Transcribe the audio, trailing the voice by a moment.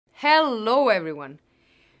Hello everyone!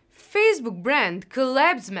 Facebook Brand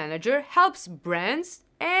Collabs Manager helps brands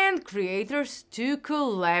and creators to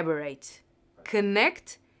collaborate,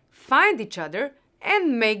 connect, find each other,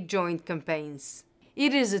 and make joint campaigns.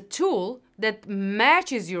 It is a tool that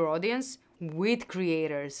matches your audience with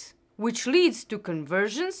creators, which leads to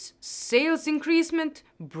conversions, sales increasement,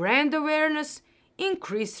 brand awareness,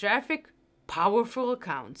 increased traffic, powerful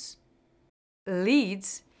accounts.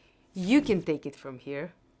 Leads, you can take it from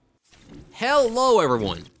here. Hello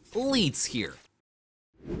everyone, Leads here.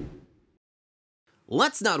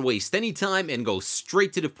 Let's not waste any time and go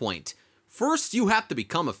straight to the point. First, you have to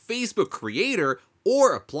become a Facebook creator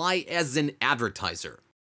or apply as an advertiser.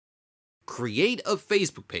 Create a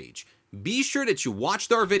Facebook page. Be sure that you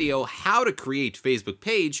watched our video how to create Facebook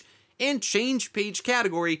page and change page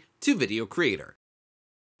category to video creator.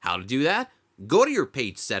 How to do that? Go to your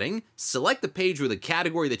page setting, select the page with the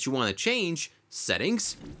category that you want to change,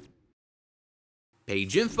 settings,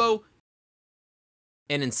 page info,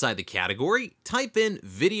 and inside the category, type in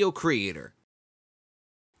video creator.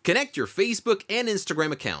 Connect your Facebook and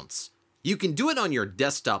Instagram accounts. You can do it on your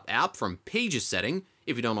desktop app from pages setting.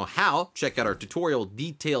 If you don't know how, check out our tutorial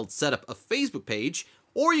detailed setup of Facebook page,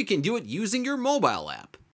 or you can do it using your mobile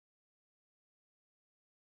app.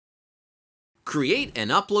 Create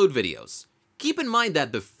and upload videos. Keep in mind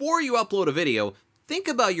that before you upload a video, think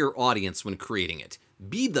about your audience when creating it.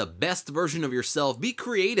 Be the best version of yourself, be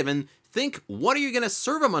creative, and think, what are you going to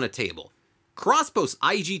serve them on a table? Cross-post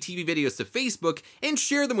IGTV videos to Facebook and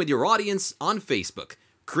share them with your audience on Facebook.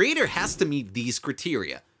 Creator has to meet these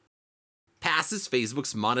criteria. Passes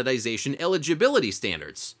Facebook's monetization eligibility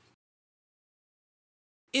standards.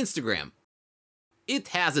 Instagram. It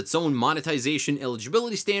has its own monetization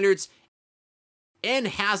eligibility standards and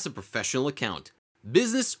has a professional account,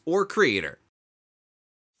 business or creator.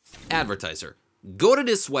 Advertiser. Go to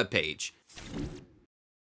this webpage.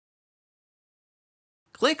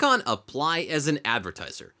 Click on Apply as an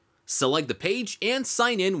Advertiser. Select the page and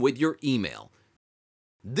sign in with your email.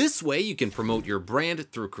 This way you can promote your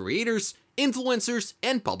brand through creators, influencers,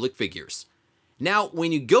 and public figures. Now,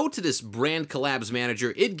 when you go to this Brand Collabs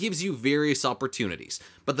Manager, it gives you various opportunities,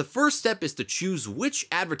 but the first step is to choose which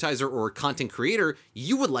advertiser or content creator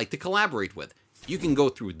you would like to collaborate with. You can go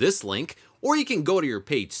through this link, or you can go to your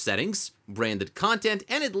page settings, branded content,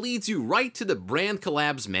 and it leads you right to the Brand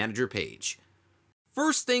Collabs Manager page.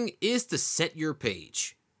 First thing is to set your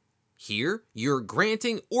page. Here, you're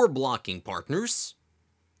granting or blocking partners,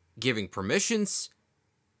 giving permissions,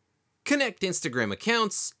 connect Instagram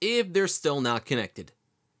accounts if they're still not connected.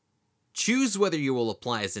 Choose whether you will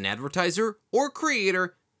apply as an advertiser or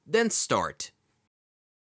creator, then start.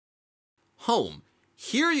 Home.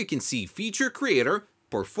 Here you can see feature creator,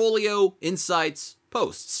 portfolio, insights,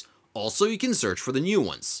 posts. Also, you can search for the new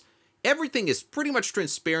ones. Everything is pretty much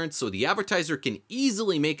transparent, so the advertiser can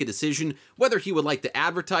easily make a decision whether he would like to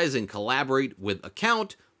advertise and collaborate with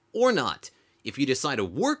account or not. If you decide to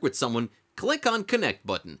work with someone, click on Connect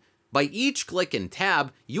button. By each click and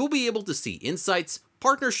tab, you'll be able to see insights,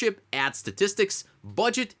 partnership, ad statistics,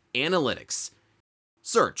 budget, analytics.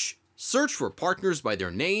 Search. Search for partners by their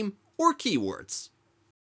name or keywords.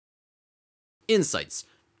 Insights.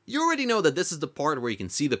 You already know that this is the part where you can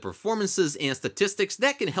see the performances and statistics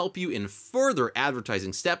that can help you in further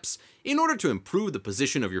advertising steps in order to improve the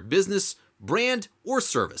position of your business, brand, or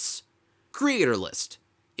service. Creator list.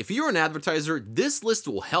 If you're an advertiser, this list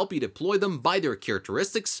will help you deploy them by their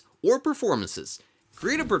characteristics or performances.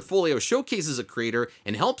 Creator Portfolio showcases a creator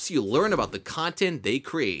and helps you learn about the content they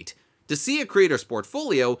create. To see a creator's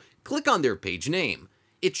portfolio, click on their page name.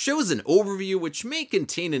 It shows an overview which may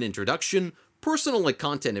contain an introduction, personal and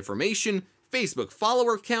content information, Facebook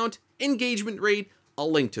follower count, engagement rate, a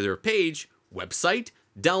link to their page, website,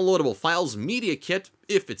 downloadable files, media kit,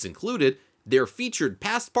 if it's included, their featured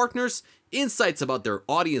past partners, insights about their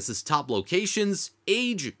audience's top locations,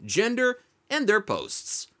 age, gender, and their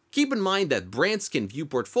posts. Keep in mind that brands can view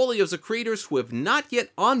portfolios of creators who have not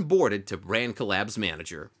yet onboarded to Brand Collabs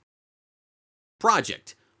Manager.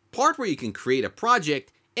 Project. Part where you can create a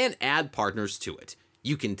project and add partners to it.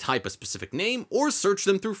 You can type a specific name or search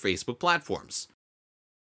them through Facebook platforms.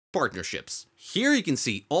 Partnerships. Here you can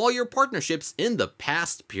see all your partnerships in the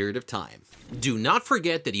past period of time. Do not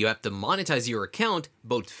forget that you have to monetize your account,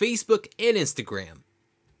 both Facebook and Instagram.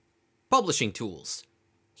 Publishing tools.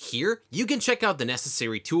 Here, you can check out the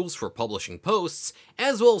necessary tools for publishing posts,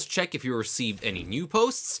 as well as check if you received any new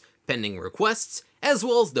posts, pending requests, as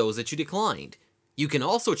well as those that you declined. You can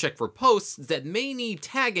also check for posts that may need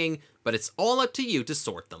tagging, but it's all up to you to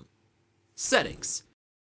sort them. Settings.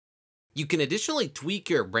 You can additionally tweak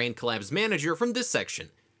your Brand Collabs Manager from this section.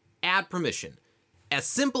 Add permission. As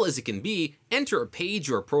simple as it can be, enter a page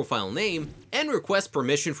or a profile name and request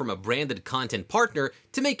permission from a branded content partner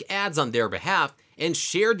to make ads on their behalf and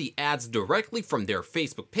share the ads directly from their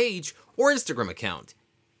Facebook page or Instagram account.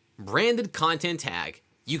 Branded content tag.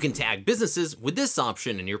 You can tag businesses with this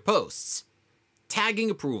option in your posts. Tagging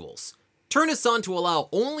approvals. Turn this on to allow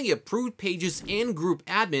only approved pages and group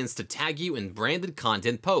admins to tag you in branded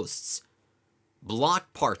content posts.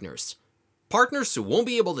 Block partners. Partners who won't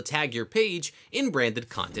be able to tag your page in branded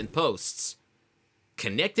content posts.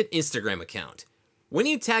 Connected Instagram account. When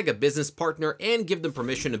you tag a business partner and give them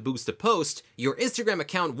permission to boost a post, your Instagram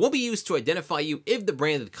account will be used to identify you if the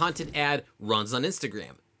branded content ad runs on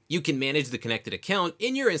Instagram. You can manage the connected account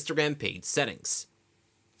in your Instagram page settings.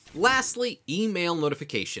 Lastly, email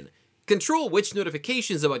notification. Control which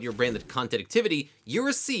notifications about your branded content activity you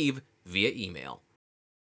receive via email.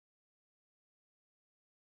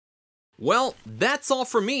 Well, that's all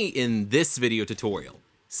for me in this video tutorial.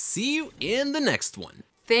 See you in the next one.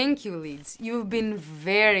 Thank you, Leeds. You've been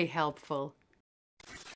very helpful.